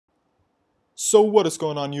So what is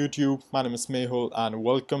going on YouTube? My name is Mehul and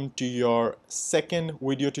welcome to your second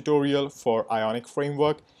video tutorial for Ionic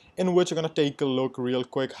framework, in which you're going to take a look real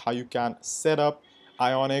quick how you can set up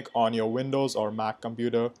Ionic on your Windows or Mac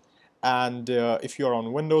computer. And if you're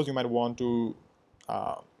on Windows, you might want to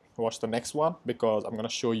uh, watch the next one, because I'm going to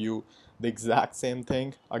show you the exact same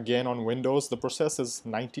thing again on Windows. The process is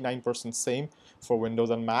 99% same for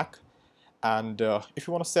Windows and Mac. And if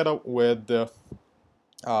you want to set up with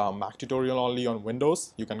Mac tutorial only on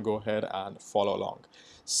Windows, you can go ahead and follow along.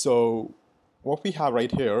 So what we have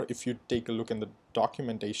right here, if you take a look in the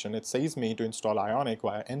documentation, it says me to install Ionic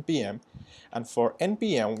via npm, and for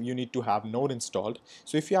npm you need to have Node installed.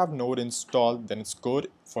 So if you have Node installed, then it's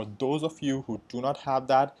good. For those of you who do not have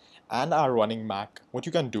that and are running Mac, what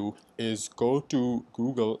you can do is go to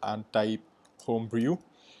Google and type homebrew.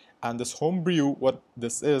 And this homebrew, what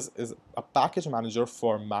this is a package manager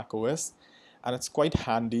for Mac OS, and it's quite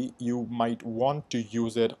handy. You might want to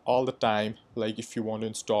use it all the time. Like if you want to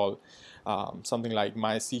install something like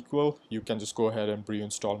MySQL, you can just go ahead and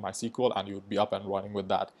pre-install MySQL and you'll be up and running with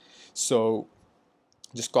that. So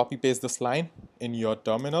just copy paste this line in your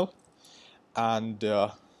terminal and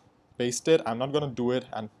paste it. I'm not going to do it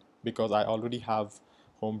and because I already have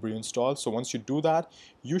homebrew installed. So once you do that,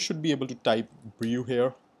 you should be able to type brew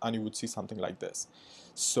here and you would see something like this.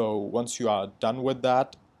 So once you are done with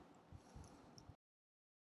that,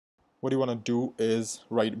 what you want to do is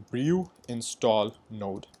write brew install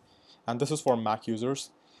node, and this is for Mac users.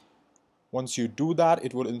 Once you do that,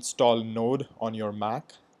 it will install node on your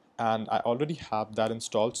Mac, and I already have that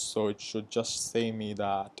installed, so it should just say me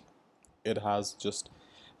that it has just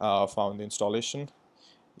found the installation.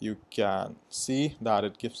 You can see that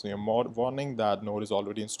it gives me a mod warning that node is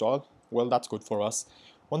already installed. Well, that's good for us.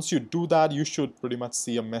 Once you do that, you should pretty much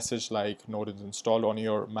see a message like node is installed on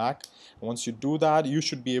your Mac. And once you do that, you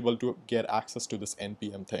should be able to get access to this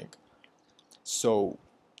npm thing. So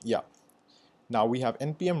yeah, now we have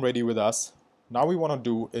npm ready with us. Now we want to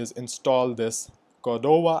do is install this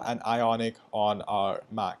Cordova and Ionic on our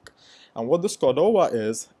Mac. And what this Cordova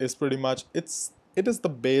is pretty much it is the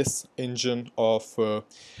base engine of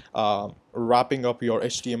wrapping up your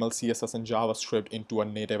HTML, CSS, and JavaScript into a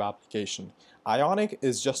native application. Ionic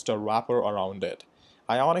is just a wrapper around it.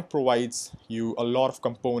 Ionic provides you a lot of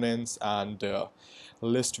components and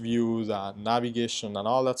list views and navigation and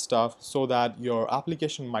all that stuff, so that your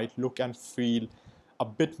application might look and feel a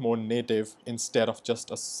bit more native instead of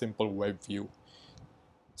just a simple web view.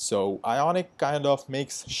 So Ionic kind of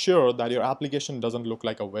makes sure that your application doesn't look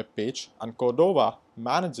like a web page, and Cordova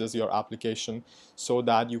manages your application so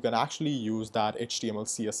that you can actually use that HTML,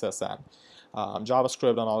 CSS, and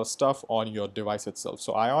JavaScript and all the stuff on your device itself.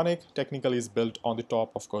 So Ionic technically is built on the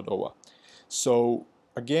top of Cordova. So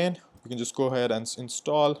again, you can just go ahead and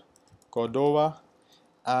install Cordova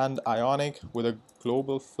and Ionic with a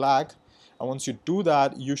global flag, and once you do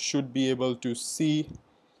that, you should be able to see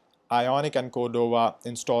Ionic and Cordova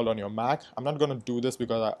installed on your Mac. I'm not going to do this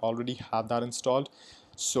because I already have that installed.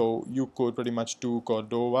 So you could pretty much do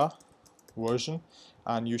Cordova version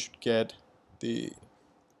and you should get the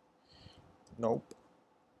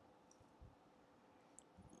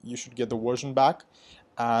you should get the version back.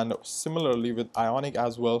 And similarly with Ionic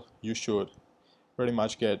as well, you should pretty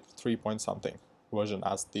much get 3 point something version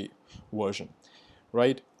as the version,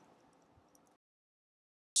 right?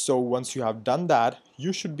 So once you have done that,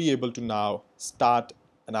 you should be able to now start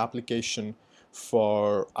an application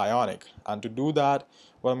for Ionic. And to do that,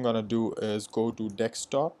 what I'm going to do is go to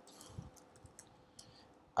desktop,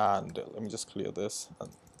 and let me just clear this and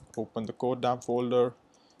open the code dump folder,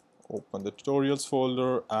 open the tutorials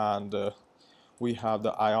folder, and we have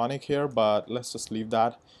the Ionic here, but let's just leave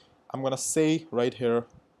that. I'm going to say right here,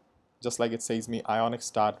 just like it says me, Ionic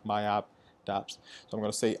start my app tabs. So I'm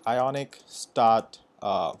going to say Ionic start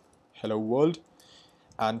hello world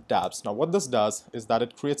and tabs. Now what this does is that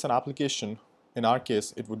it creates an application. In our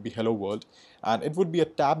case, it would be hello world, and it would be a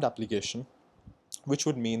tabbed application, which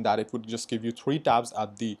would mean that it would just give you 3 tabs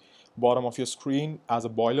at the bottom of your screen as a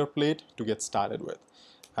boilerplate to get started with,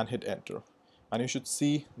 and hit enter. And you should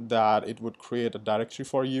see that it would create a directory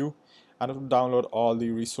for you, and it will download all the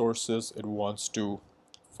resources it wants to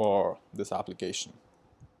for this application.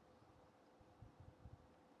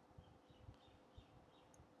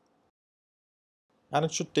 And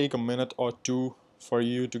it should take a minute or two for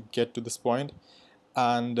you to get to this point,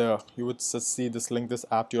 and you would see this link this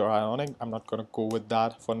app to your Ionic. I'm not going to go with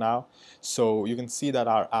that for now. So you can see that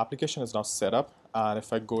our application is now set up, and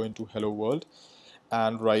if I go into hello world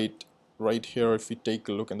and write right here, if we take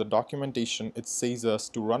a look in the documentation, it says us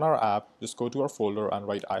to run our app, just go to our folder and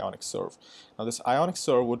write Ionic serve. Now this Ionic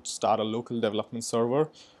serve would start a local development server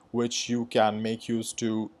which you can make use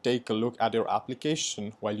to take a look at your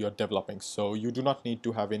application while you're developing. So you do not need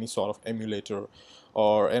to have any sort of emulator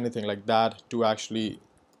or anything like that to actually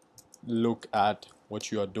look at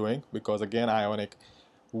what you are doing, because again Ionic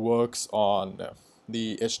works on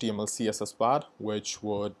the HTML CSS part, which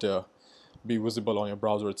would be visible on your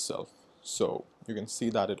browser itself. So you can see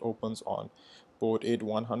that it opens on port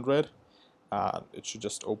 8100 and it should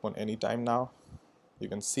just open anytime now. You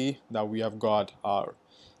can see that we have got our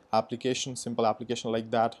application, simple application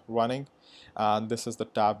like that running, and this is the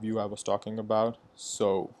tab view I was talking about.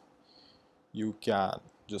 So you can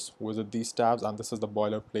just visit these tabs, and this is the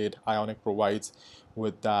boilerplate Ionic provides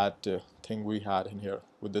with that thing we had in here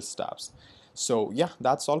with these tabs. So yeah,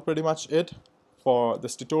 that's all pretty much it for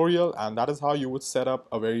this tutorial, and that is how you would set up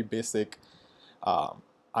a very basic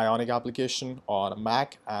Ionic application on a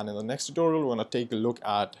Mac. And in the next tutorial we're going to take a look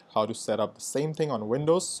at how to set up the same thing on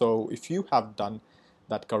Windows. So if you have done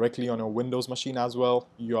that correctly on your Windows machine as well,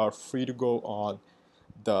 you are free to go on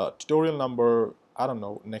the tutorial number, I don't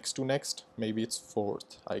know, next to next, maybe it's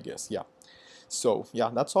 4th, I guess. Yeah. So yeah,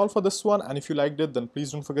 that's all for this one, and if you liked it, then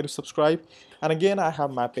please don't forget to subscribe. And again, I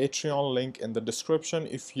have my Patreon link in the description.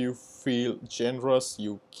 If you feel generous,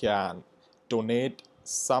 you can donate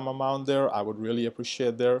some amount there. I would really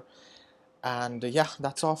appreciate there. And yeah,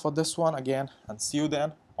 that's all for this one again, and see you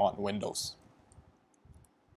then on Windows.